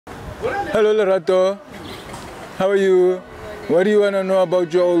Hello, Lerato. How are you? What do you want to know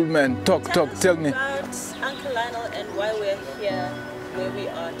about your old man? Tell me. About Uncle Lionel and why we're here, where we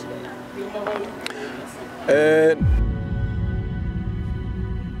are today.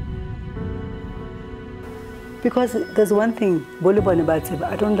 Because there's one thing, I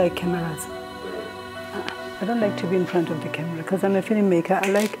don't like cameras. I don't like to be in front of the camera because I'm a filmmaker.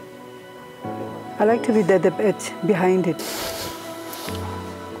 I like to be there behind it.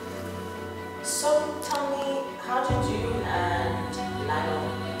 So tell me, how did you and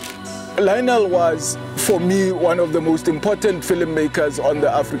Lionel? Lionel was, for me, one of the most important filmmakers on the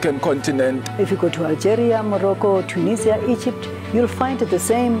African continent. If you go to Algeria, Morocco, Tunisia, Egypt, you'll find it the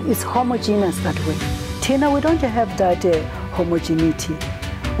same. It's homogeneous that way. Tina, we don't have that homogeneity.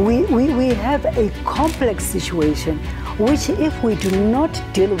 We have a complex situation, which if we do not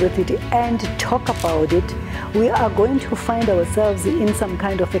deal with it and talk about it, we are going to find ourselves in some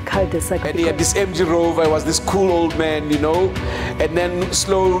kind of a cul-de-sac. And he had this MG Rover, was this cool old man, you know, and then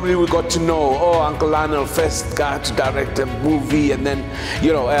slowly we got to know, oh, Uncle Lionel first got to direct a movie, and then,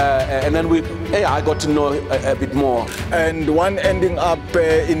 you know, and then I got to know a bit more. And one ending up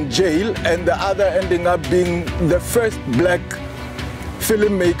in jail, and the other ending up being the first black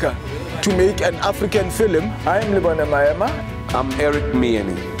filmmaker to make an African film. I'm Lebona Maema. I'm Eric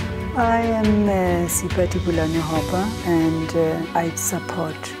Miani. I am Sipati Bulani Hopper, and I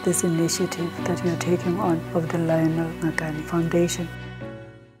support this initiative that you're taking on of the Lionel Ngakane Foundation.